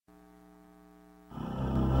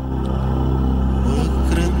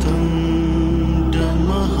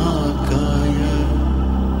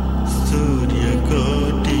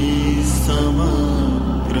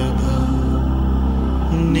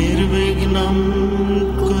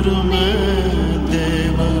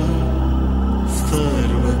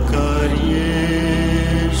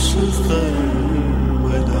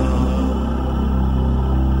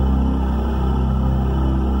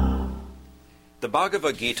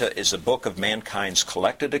Bhagavad Gita is a book of mankind's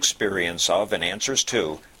collected experience of and answers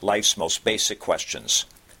to life's most basic questions.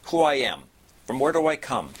 Who I am, from where do I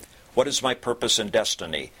come, what is my purpose and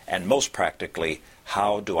destiny, and most practically,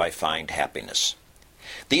 how do I find happiness?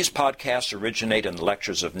 These podcasts originate in the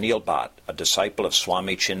lectures of Neil Bhatt, a disciple of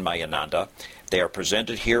Swami Chinmayananda. They are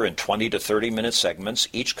presented here in 20 to 30-minute segments,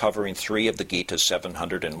 each covering 3 of the Gita's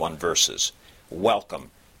 701 verses.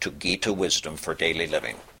 Welcome to Gita Wisdom for Daily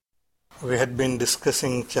Living. We had been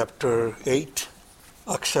discussing chapter 8,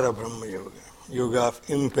 Akshara Brahma Yoga, Yoga of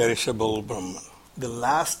Imperishable Brahman. The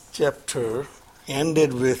last chapter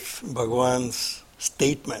ended with Bhagavan's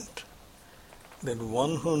statement that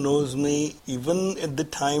one who knows me even at the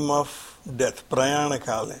time of death, prayana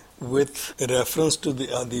kale, with reference to the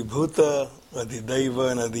Adibhuta,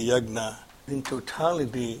 Adidaiva and Adiyagna, in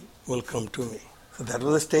totality will come to me. So that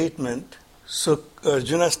was a statement. So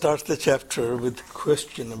Arjuna starts the chapter with a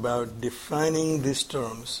question about defining these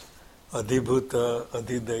terms, Adibhuta,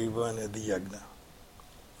 Adidaiva and Adiyagna.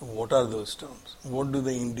 What are those terms? What do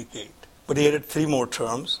they indicate? But he added 3 more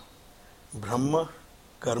terms, Brahma,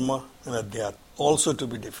 Karma and Adhyatma, also to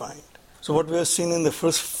be defined. So what we have seen in the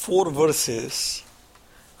first 4 verses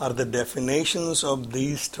are the definitions of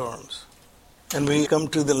these terms. And we come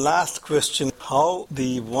to the last question, how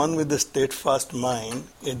the one with the steadfast mind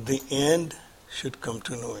at the end should come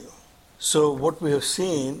to know you. So what we have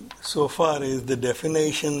seen so far is the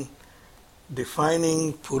definition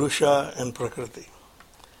defining Purusha and Prakriti.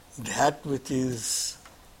 That which is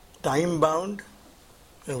time-bound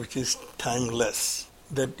and which is timeless.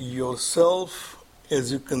 That yourself,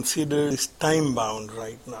 as you consider, is time-bound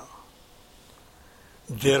right now.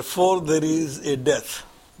 Therefore, there is a death.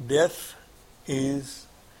 Death is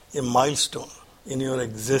a milestone in your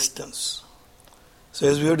existence. So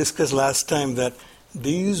as we have discussed last time, that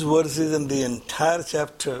these verses and the entire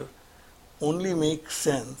chapter only make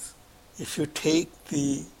sense if you take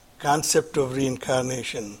the concept of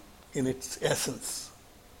reincarnation in its essence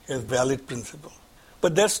as valid principle.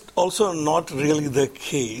 But that's also not really the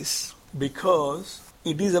case, because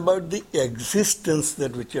it is about the existence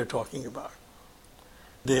that which you are talking about.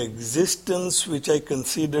 The existence which I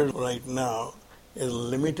consider right now as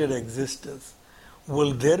limited existence,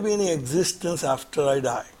 will there be any existence after I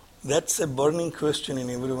die? That's a burning question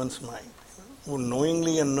in everyone's mind.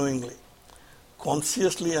 Knowingly, unknowingly,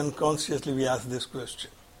 consciously, unconsciously, we ask this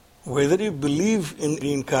question. Whether you believe in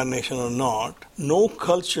reincarnation or not, no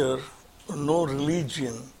culture or no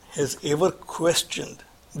religion has ever questioned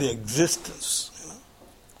the existence.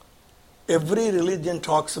 Every religion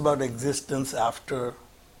talks about existence after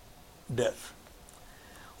death.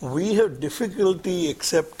 We have difficulty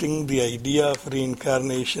accepting the idea of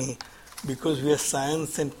reincarnation because we are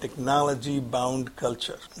science and technology bound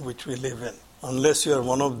culture which we live in. Unless you are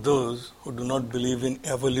one of those who do not believe in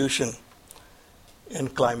evolution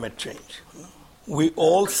and climate change. We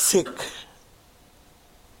all seek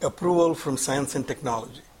approval from science and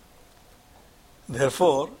technology.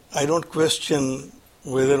 Therefore, I don't question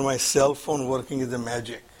whether my cell phone working is a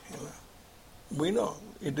magic. We know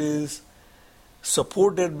it is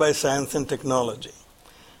supported by science and technology.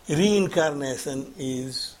 Reincarnation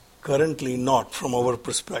is currently not from our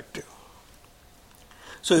perspective.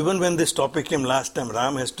 So even when this topic came last time,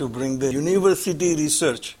 Ram has to bring the university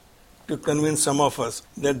research to convince some of us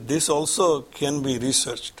that this also can be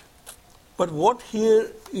researched. But what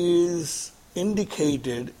here is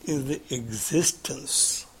indicated is the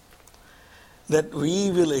existence. That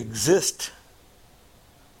we will exist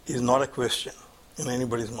is not a question in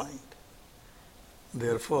anybody's mind.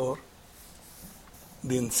 Therefore,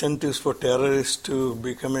 the incentives for terrorists to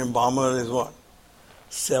become a bomber is what?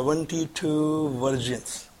 72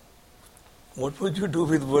 virgins. What would you do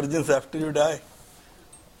with virgins after you die?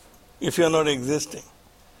 If you are not existing.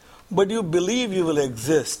 But you believe you will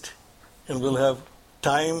exist and will have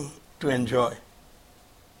time to enjoy.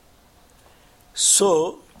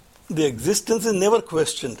 So, the existence is never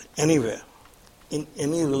questioned anywhere. In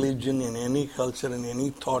any religion, in any culture, in any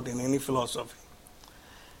thought, in any philosophy.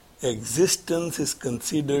 Existence is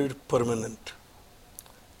considered permanent.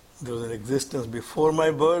 There was an existence before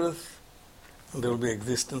my birth, and there will be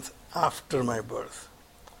existence after my birth.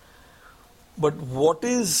 But what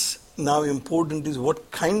is now important is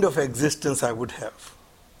what kind of existence I would have.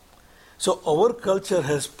 So our culture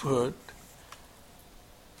has put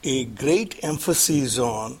a great emphasis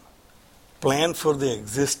on plan for the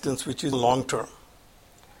existence which is long term.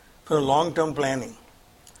 For long-term planning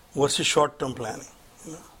versus short-term planning.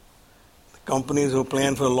 Companies who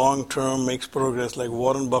plan for long term makes progress, like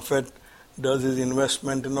Warren Buffett does his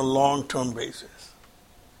investment in a long term basis.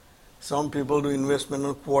 Some people do investment on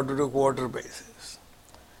a quarter to quarter basis.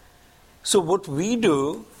 So what we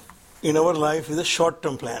do in our life is a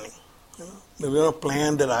short-term planning. We want to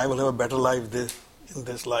plan that I will have a better life in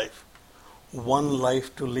this life. One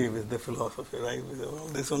life to live is the philosophy, right? We say, well,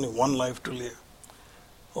 there's only one life to live.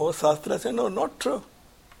 Our Shastra said, no, not true.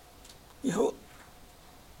 You have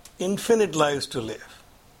infinite lives to live.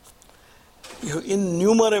 You have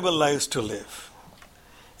innumerable lives to live.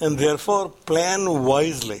 And therefore, plan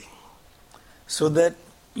wisely so that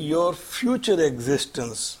your future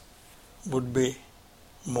existence would be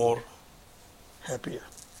more happier.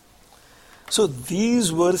 So these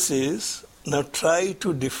verses now try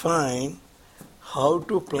to define how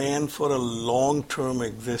to plan for a long-term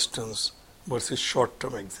existence versus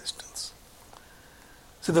short-term existence.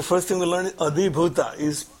 So the first thing we learn is adhibhuta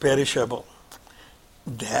is perishable.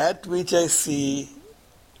 That which I see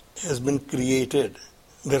has been created.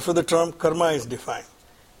 Therefore the term karma is defined.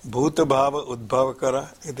 Bhuta bhava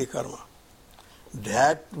udbhavakara iti karma.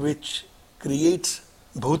 That which creates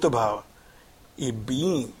bhuta bhava, a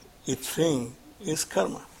being, a thing, is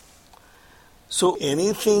karma. So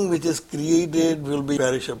anything which is created will be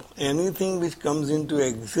perishable. Anything which comes into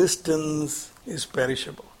existence is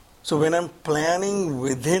perishable. So when I'm planning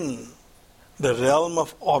within the realm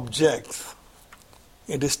of objects,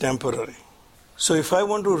 it is temporary. So if I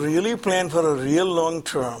want to really plan for a real long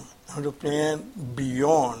term, I have to plan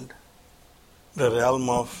beyond the realm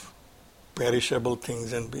of perishable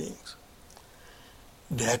things and beings.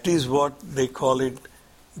 That is what they call it,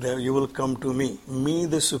 that you will come to me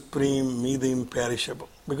the supreme, me the imperishable.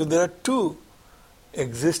 Because there are two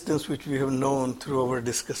existences which we have known through our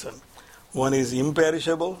discussion. One is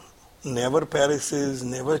imperishable, never perishes,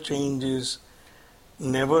 never changes,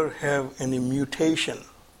 never have any mutation,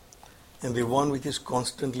 and the one which is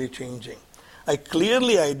constantly changing. I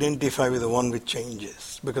clearly identify with the one which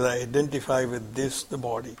changes because I identify with this, the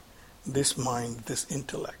body, this mind, this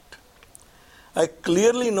intellect. I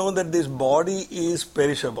clearly know that this body is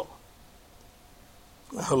perishable.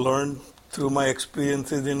 I have learned through my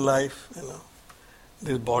experiences in life,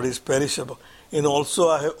 this body is perishable. And also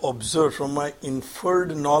I have observed from my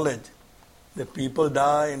inferred knowledge that people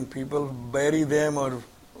die and people bury them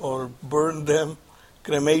or burn them,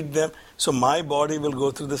 cremate them. So my body will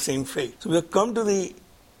go through the same fate. So we have come to the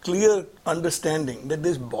clear understanding that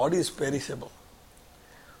this body is perishable.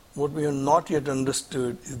 What we have not yet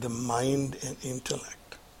understood is the mind and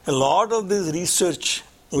intellect. A lot of this research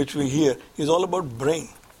which we hear is all about brain,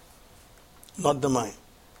 not the mind.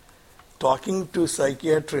 Talking to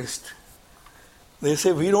psychiatrists, they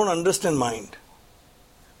say we don't understand mind.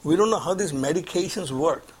 We don't know how these medications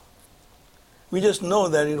work. We just know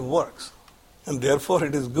that it works, and therefore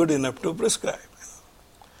it is good enough to prescribe.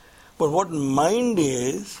 But what mind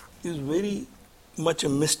is very much a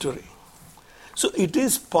mystery. So it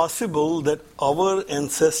is possible that our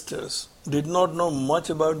ancestors did not know much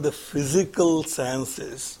about the physical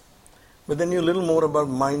sciences, but they knew a little more about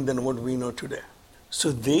mind than what we know today. So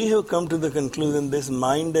they have come to the conclusion this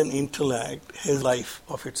mind and intellect has life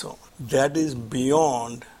of its own. That is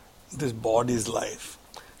beyond this body's life.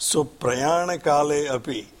 So prayana kale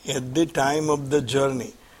api, at the time of the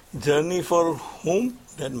journey for whom?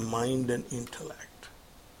 That mind and intellect.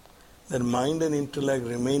 That mind and intellect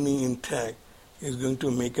remaining intact is going to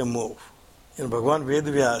make a move. Bhagavan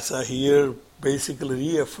Vedvyasa here basically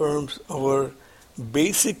reaffirms our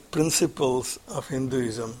basic principles of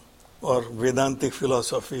Hinduism or Vedantic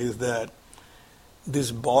philosophy is that this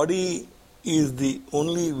body is the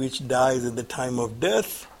only which dies at the time of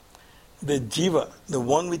death. The jiva, the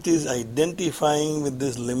one which is identifying with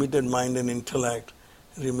this limited mind and intellect,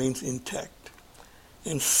 remains intact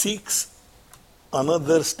and seeks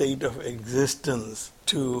another state of existence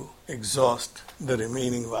to exhaust the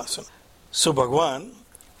remaining vasana. So Bhagavan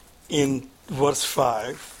in verse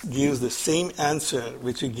 5 gives the same answer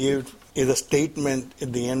which he gave is a statement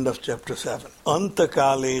at the end of chapter 7.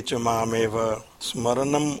 Antakale cha mameva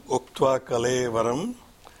smaranam uktva kalevaram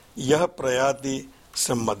yah prayati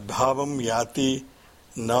samadbhavam yati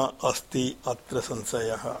na asti atra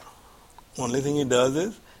sansayaha. Only thing he does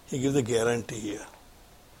is he gives a guarantee here.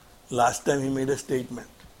 Last time he made a statement.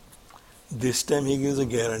 This time he gives a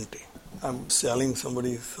guarantee. I'm selling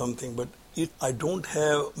somebody something, but I don't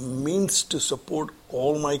have means to support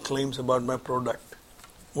all my claims about my product.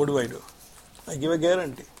 What do? I give a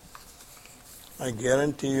guarantee. I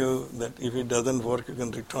guarantee you that if it doesn't work, you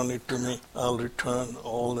can return it to me. I'll return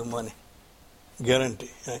all the money.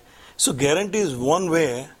 Guarantee. Right? So guarantee is one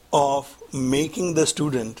way of making the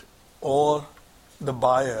student or the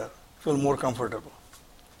buyer feel more comfortable.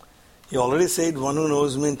 He already said, one who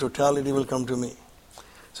knows me in totality will come to me.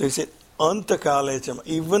 So he said, Antakale chama,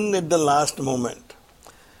 even at the last moment,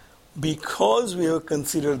 because we have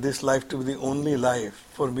considered this life to be the only life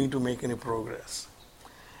for me to make any progress.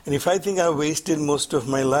 And if I think I've wasted most of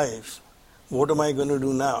my life, what am I going to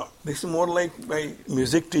do now? This is more like my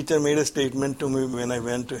music teacher made a statement to me when I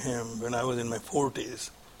went to him when I was in my 40s.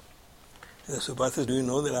 He said, Subhasis, do you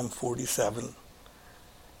know that I'm 47?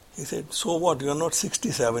 He said, so what? You're not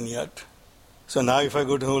 67 yet. So now if I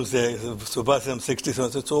go to him and say, Subhasis, I'm 67.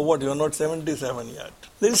 I said, so what? You're not 77 yet.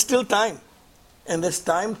 There is still time. And there's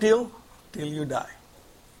time till you die.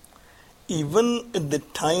 Even at the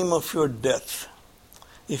time of your death,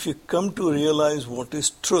 if you come to realize what is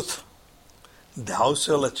truth, thou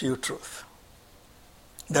shalt achieve truth.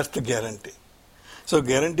 That's the guarantee. So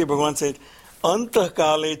guarantee, Bhagavan said, Antah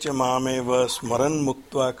kale cha mameva smaran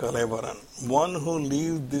muktva kalevaran. One who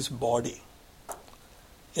leaves this body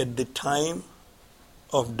at the time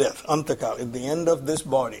of death, Antah kale, at the end of this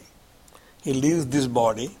body, he leaves this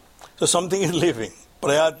body. So something is living.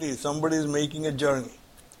 Prayati, somebody is making a journey.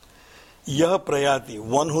 Yah prayati,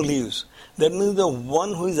 one who lives. That means the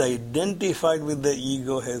one who is identified with the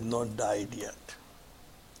ego has not died yet.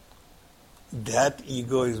 That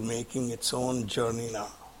ego is making its own journey now.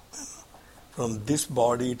 From this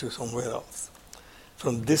body to somewhere else.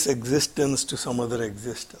 From this existence to some other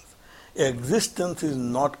existence. Existence is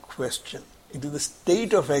not questioned. It is the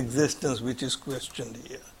state of existence which is questioned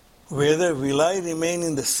here. Whether will I remain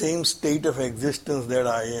in the same state of existence that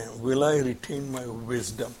I am? Will I retain my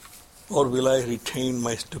wisdom? Or will I retain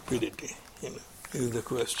my stupidity? This is the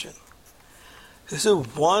question. So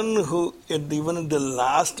one who even at the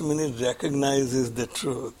last minute recognizes the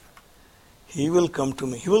truth, he will come to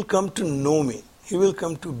me. He will come to know me. He will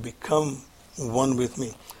come to become one with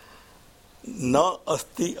me. Na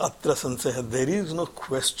asti atra sansaya. There is no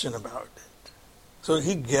question about it. So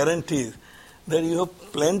he guarantees that you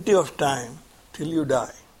have plenty of time till you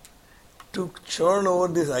die to churn over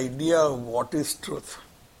this idea of what is truth.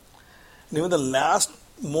 And even the last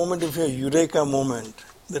moment of your eureka moment,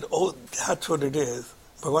 that, oh, that's what it is,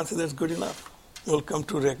 Bhagavan says that's good enough. You will come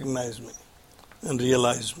to recognize me and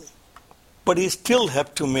realize me. But he still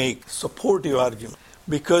have to make supportive argument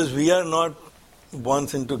because we are not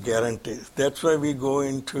once into guarantees. That's why we go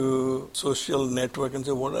into social network and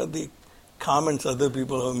say, what are the comments other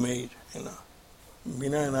people have made,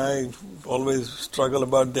 Meena and I always struggle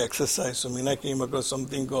about the exercise. So Meena came across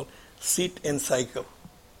something called sit and cycle.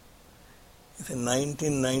 It's in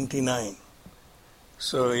 1999.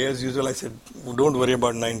 So as usual I said, don't worry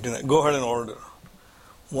about 99. Go ahead and order.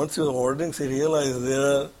 Once you were ordering, she realized there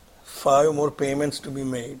are 5 more payments to be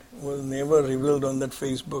made. It was never revealed on that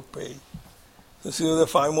Facebook page. So see, there are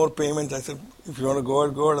 5 more payments. I said, if you want to go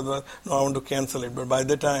ahead, go ahead. No, I want to cancel it. But by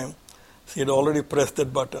the time, she had already pressed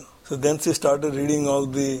that button. So then she started reading all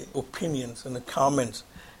the opinions and the comments.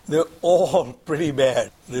 They're all pretty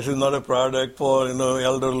bad. This is not a product for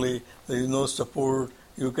elderly. There is no support.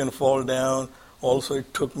 You can fall down. Also,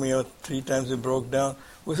 it took me 3 times it broke down.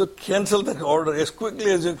 We said cancel that order as quickly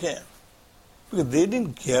as you can. Because they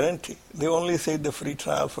didn't guarantee. They only said the free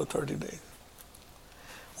trial for 30 days.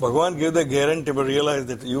 Bhagavan gave the guarantee, but realized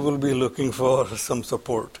that you will be looking for some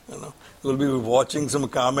support. You will be watching some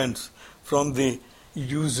comments from the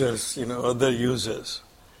users, other users.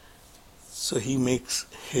 So he makes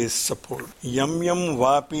his support. Yam yam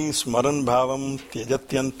vapi smaran bhavam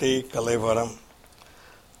tyajatyante kalevaram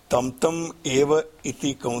tam tam eva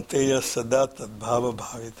iti kaunteya sada tadbhava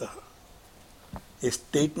bhavita. A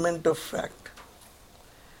statement of fact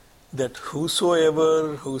that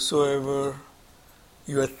whosoever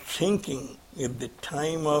you are thinking at the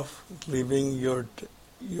time of leaving your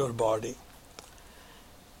body,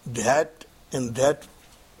 that and that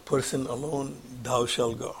person alone thou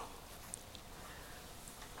shalt go.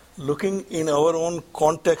 Looking in our own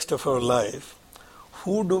context of our life,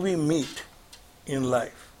 who do we meet in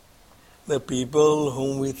life? The people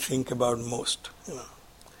whom we think about most.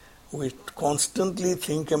 We constantly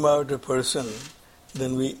think about a person,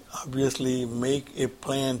 then we obviously make a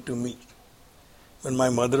plan to meet. When my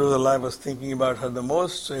mother was alive, I was thinking about her the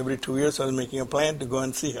most, so every 2 years I was making a plan to go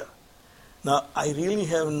and see her. Now, I really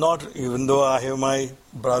have not, even though I have my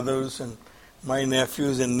brothers and my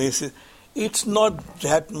nephews and nieces, it's not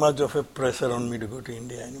that much of a pressure on me to go to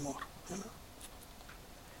India anymore.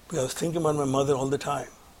 Because I was thinking about my mother all the time.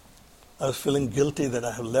 I was feeling guilty that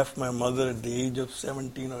I have left my mother at the age of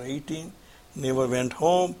 17 or 18, never went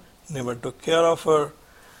home, never took care of her.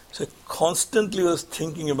 So I constantly was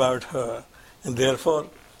thinking about her, and therefore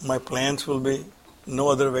my plans will be no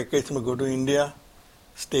other vacation but go to India,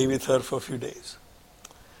 stay with her for a few days.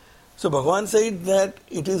 So Bhagavan said that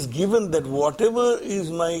it is given that whatever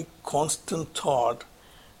is my constant thought,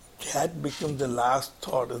 that becomes the last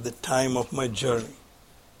thought at the time of my journey.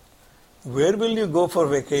 Where will you go for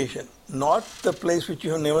vacation? Not the place which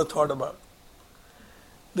you have never thought about.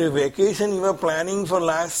 The vacation you were planning for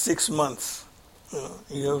last 6 months.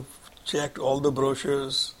 You have checked all the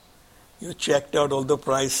brochures, you checked out all the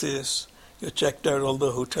prices, you checked out all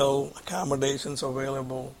the hotel accommodations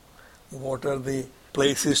available, what are the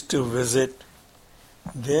places to visit.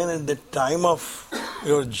 Then at the time of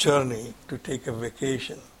your journey to take a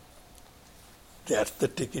vacation, that's the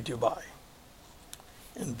ticket you buy.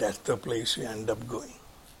 And that's the place you end up going.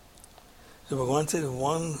 So Bhagavan says,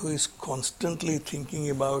 one who is constantly thinking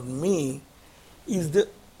about me is the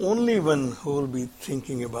only one who will be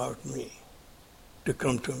thinking about me to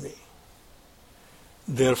come to me.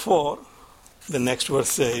 Therefore, the next verse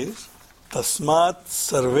says, Tasmat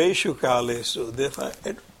sarveshu kalesu. Therefore,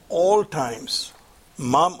 at all times,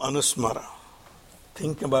 mam anusmara.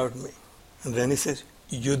 Think about me. And then he says,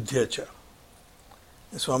 yudhyacha.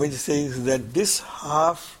 Swamiji says that this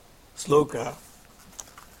half sloka,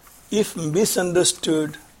 if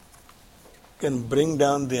misunderstood, can bring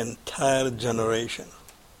down the entire generation.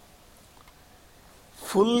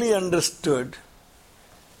 Fully understood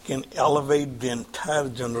can elevate the entire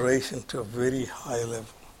generation to a very high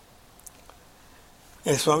level.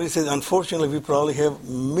 And Swami says, unfortunately, we probably have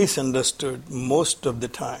misunderstood most of the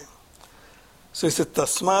time. So he says,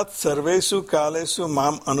 Tasmat sarvesu kalesu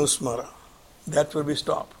mam anusmara. That's where we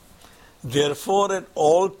stop. Therefore, at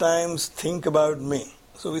all times, think about me.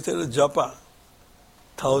 So we say, japa,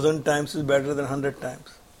 1,000 times is better than 100 times.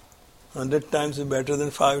 100 times is better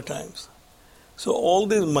than 5 times. So all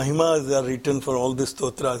these mahimas are written for all these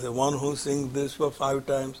stotras. One who sings this for 5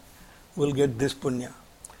 times will get this punya.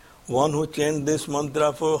 One who chants this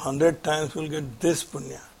mantra for 100 times will get this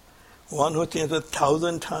punya. One who chants it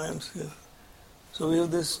 1,000 times. So we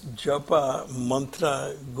have this japa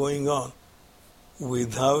mantra going on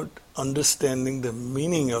without understanding the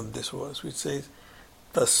meaning of this verse, which says,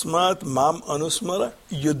 Tasmat mam anusmara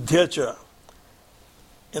yudhyacha,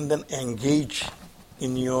 and then engage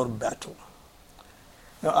in your battle.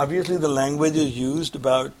 Now, obviously, the language is used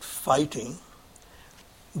about fighting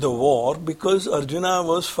the war because Arjuna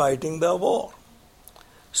was fighting the war.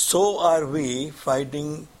 So are we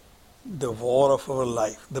fighting the war of our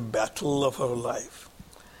life, the battle of our life.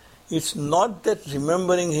 It's not that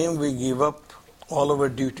remembering him we give up all our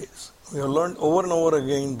duties. We have learned over and over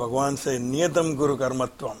again, Bhagavan says, Niyatam Guru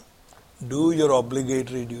Karmatvam. Do your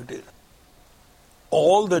obligatory duties.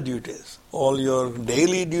 All the duties, all your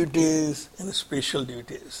daily duties and special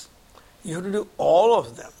duties. You have to do all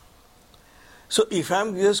of them. So if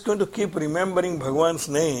I'm just going to keep remembering Bhagavan's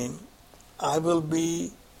name, I will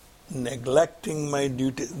be neglecting my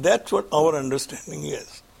duties. That's what our understanding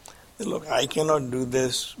is. Look, I cannot do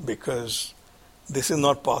this because this is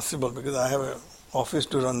not possible because I have an office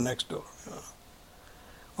to run next door.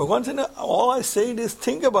 Bhagavan said, all I said is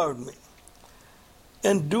think about me.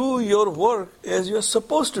 And do your work as you are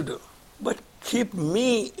supposed to do. But keep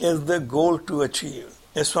me as the goal to achieve.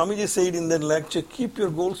 As Swamiji said in that lecture, keep your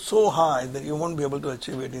goal so high that you won't be able to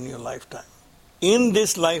achieve it in your lifetime. In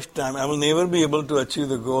this lifetime, I will never be able to achieve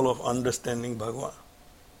the goal of understanding Bhagavan.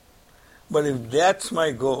 But if that's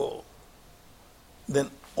my goal, then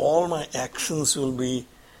all my actions will be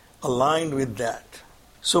aligned with that.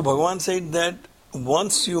 So Bhagavan said that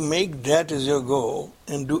once you make that as your goal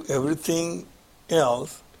and do everything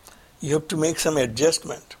else, you have to make some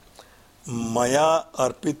adjustment. Maya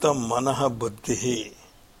arpita manaha buddhihi.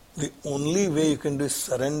 The only way you can do is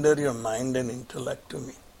surrender your mind and intellect to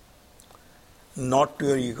me, not to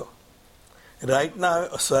your ego. Right now,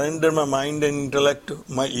 I surrender my mind and intellect to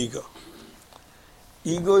my ego.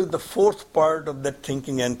 Ego is the fourth part of that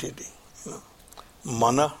thinking entity.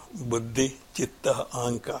 Mana, buddhi, chitta,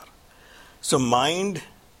 ahankar. So mind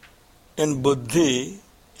and buddhi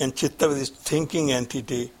and chitta, this thinking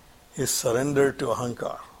entity, is surrendered to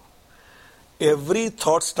ahankar. Every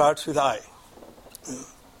thought starts with I.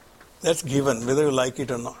 That's given, whether you like it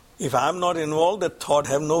or not. If I'm not involved, that thought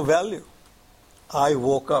have no value. I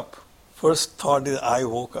woke up. First thought is I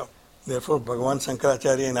woke up. Therefore, Bhagavan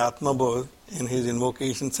Shankaracharya in Atma Bodh, in his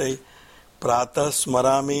invocation, say, Prata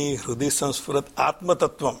smarami hrudi sansfurat atma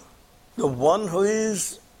tattvam. The one who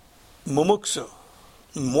is mumuksu,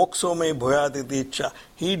 mokso me bhuyaditi icha,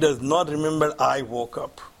 he does not remember I woke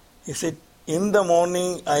up. He said, in the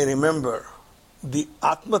morning I remember the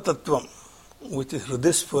atma tattvam, which is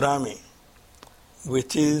hridispurami,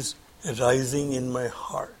 which is rising in my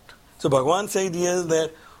heart. So Bhagavan said here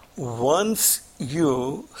that once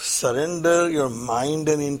you surrender your mind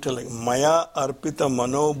and intellect, maya arpita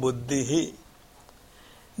mano buddhihi,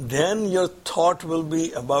 then your thought will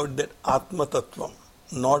be about that Atma Tattvam,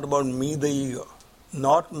 not about me, the ego.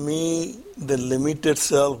 Not me, the limited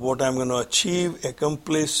self, what I'm going to achieve,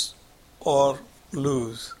 accomplish, or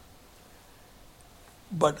lose.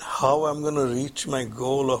 But how I'm going to reach my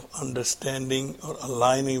goal of understanding or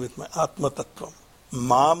aligning with my Atma Tattvam.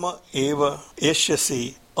 Mama eva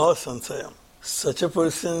eshyasi asansayam. Such a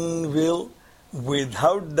person will,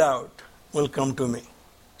 without doubt, will come to me.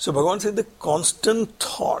 So Bhagavan said the constant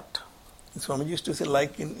thought, Swami used to say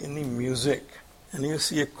like in any music, and you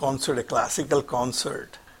see a concert, a classical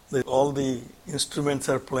concert, all the instruments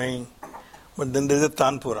are playing, but then there's a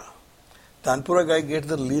Tanpura. Tanpura guy gets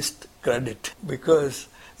the least credit because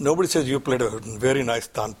nobody says you played a very nice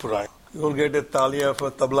Tanpura. You will get a Talia for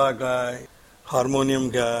Tabla guy, harmonium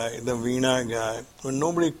guy, the Veena guy, but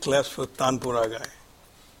nobody claps for Tanpura guy.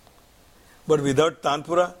 But without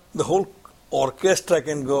Tanpura, the whole orchestra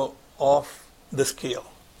can go off the scale.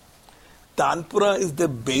 Tanpura is the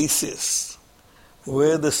basis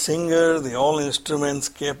where the singer, all instruments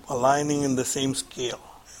kept aligning in the same scale.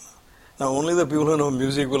 Now only the people who know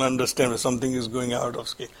music will understand if something is going out of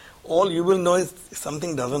scale. All you will know is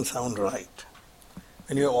something doesn't sound right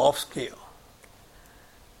when you're off scale.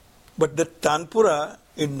 But the Tanpura,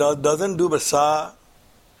 it doesn't do but sa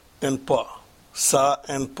and pa. Sa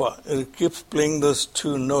and pa. It keeps playing those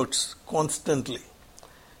two notes constantly,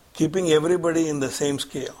 keeping everybody in the same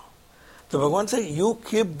scale. So Bhagavan said, you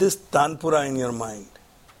keep this Tanpura in your mind,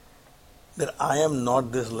 that I am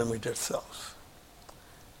not this limited self.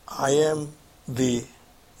 I am the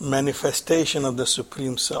manifestation of the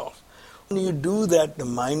Supreme Self. When you do that, the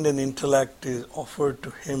mind and intellect is offered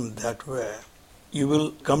to Him that way. You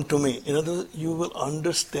will come to me. In other words, you will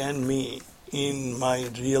understand me in my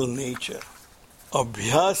real nature.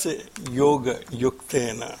 Abhyasa yoga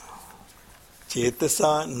yuktena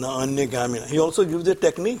chetasa na anyagamina. He also gives a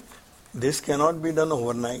technique. This cannot be done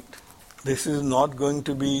overnight. This is not going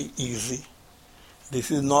to be easy.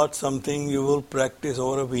 This is not something you will practice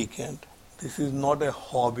over a weekend. This is not a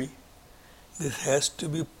hobby. This has to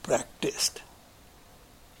be practiced.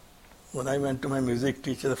 When I went to my music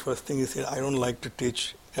teacher, the first thing he said, I don't like to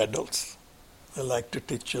teach adults. I like to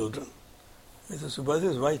teach children. He said,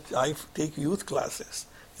 Subhasis, why? I take youth classes.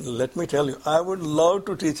 Let me tell you, I would love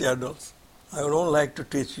to teach adults. I don't like to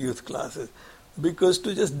teach youth classes. Because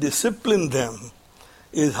to just discipline them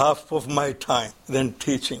is half of my time than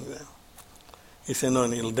teaching them. He said, no,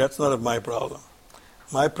 Neil, that's not my problem.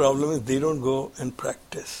 My problem is they don't go and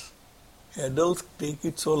practice. Adults take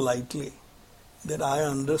it so lightly that I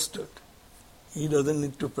understood. He doesn't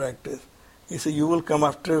need to practice. He said, you will come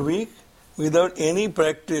after a week without any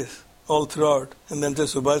practice all throughout. And then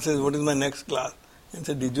Subhash says, what is my next class? And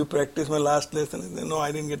said, did you practice my last lesson? He said, no,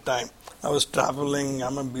 I didn't get time. I was traveling,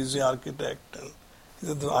 I'm a busy architect. And he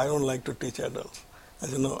said, I don't like to teach adults. I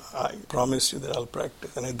said, no, I promise you that I'll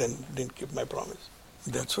practice. And I then didn't keep my promise.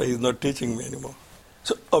 That's why he's not teaching me anymore.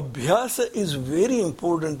 So abhyasa is very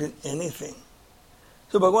important in anything.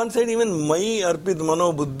 So Bhagavan said, even Mai arpit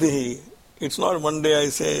mano buddhi, it's not one day I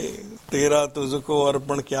say, Tera tujko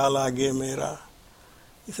arpan kya lage mera.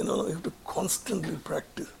 He said, no, you have to constantly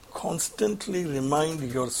practice, constantly remind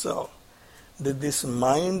yourself that this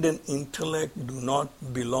mind and intellect do not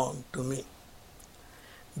belong to me.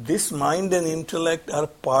 This mind and intellect are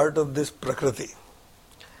part of this Prakriti.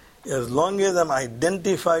 As long as I'm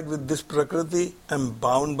identified with this Prakriti, I'm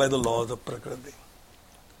bound by the laws of Prakriti.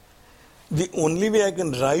 The only way I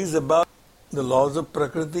can rise above the laws of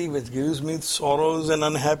Prakriti, which gives me sorrows and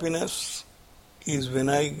unhappiness, is when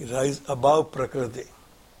I rise above Prakriti.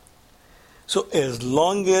 So as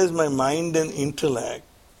long as my mind and intellect,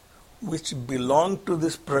 which belong to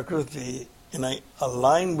this Prakriti, and I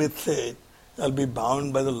align with it, I'll be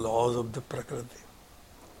bound by the laws of the Prakriti.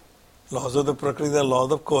 Laws of the Prakriti are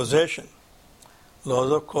laws of causation.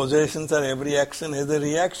 Laws of causations are every action has a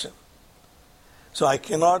reaction. So I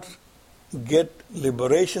cannot get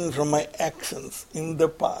liberation from my actions in the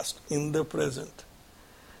past, in the present.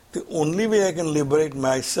 The only way I can liberate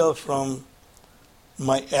myself from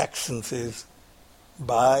my actions is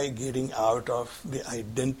by getting out of the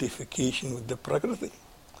identification with the Prakriti.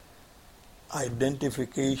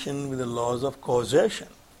 Identification with the laws of causation.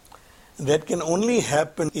 That can only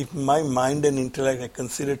happen if my mind and intellect are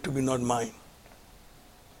considered to be not mine,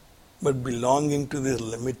 but belonging to this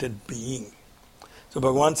limited being. So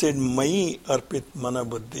Bhagavan said, Mai arpit mana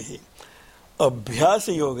buddhi.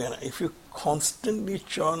 Abhyasa yogena. If you constantly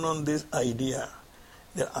churn on this idea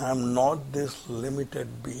that I am not this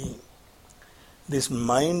limited being, this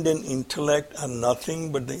mind and intellect are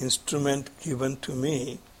nothing but the instrument given to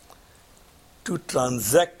me to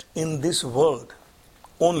transact in this world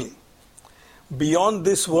only. Beyond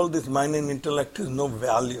this world, this mind and intellect is no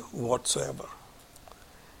value whatsoever.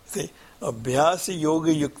 See, abhyasi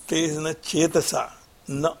yoga yuktesna chetasa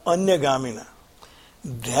na anyagamina.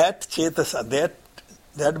 That chetasa,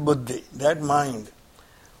 that buddhi, that mind,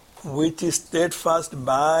 which is steadfast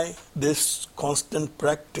by this constant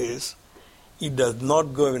practice, it does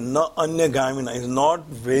not go away. Na anyagamina, is not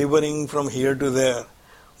wavering from here to there.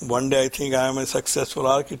 One day I think I am a successful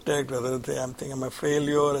architect, other day I think I am a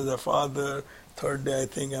failure as a father, third day I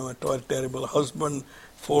think I am a terrible husband,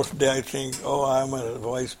 fourth day I think, oh, I am a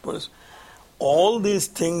wise person. All these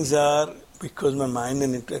things are because my mind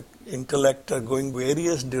and intellect are going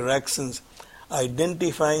various directions,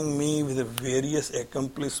 identifying me with the various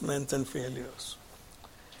accomplishments and failures.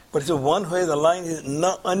 But the one who is aligned is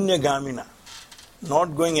na anyagamina,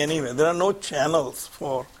 not going anywhere. There are no channels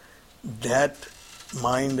for that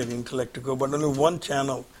mind and intellect to go, but only one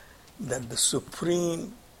channel, that the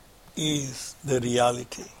Supreme is the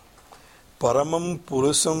reality. Paramam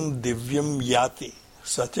Purusam Divyam Yati.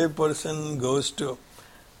 Such a person goes to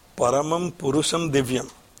Paramam Purusam Divyam.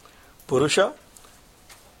 Purusha,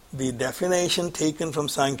 the definition taken from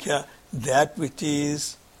Sankhya, that which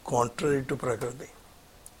is contrary to Prakriti.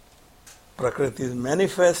 Prakriti is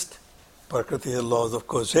manifest, Prakriti has laws of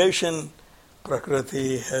causation,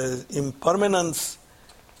 Prakriti has impermanence.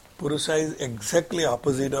 Purusha is exactly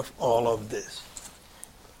opposite of all of this.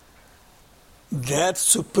 That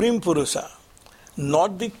Supreme Purusha,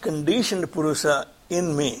 not the conditioned Purusha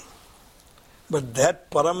in me, but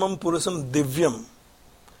that Paramam Purusam Divyam,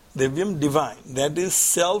 Divyam divine, that is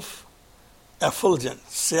self-effulgent,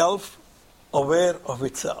 self-aware of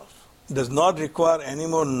itself, does not require any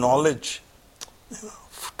more knowledge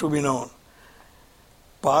to be known.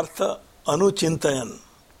 Partha Anuchintayan,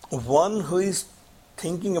 one who is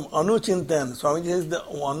thinking of Anuchintayan. Swamiji says the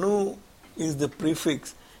Anu is the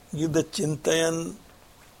prefix, give the Chintayan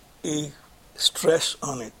a stress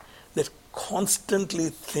on it, that constantly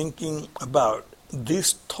thinking about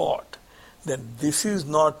this thought, that this is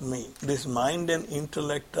not me, this mind and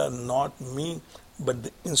intellect are not me, but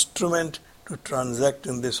the instrument to transact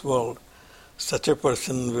in this world. Such a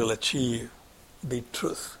person will achieve the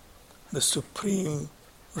truth, the supreme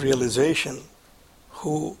realization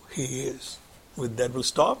who he is. With that we'll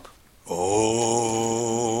stop. Om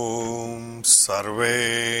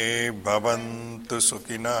Sarve Bhavantu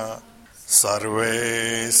Sukhina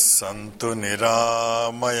Sarve Santu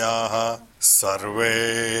Niramayaha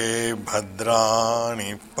Sarve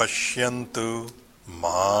Bhadrani Pashyantu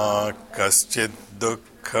Ma Kaschid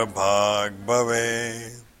Dukkha Bhag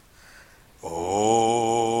Bhave. Om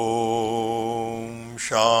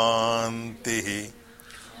Shantihi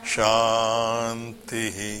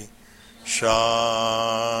Shantihi Shantihi.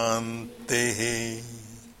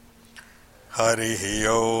 Harihi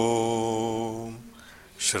Om.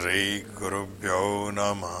 Shri Gurubhyo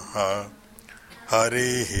Namaha.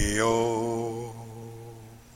 Harihi Om.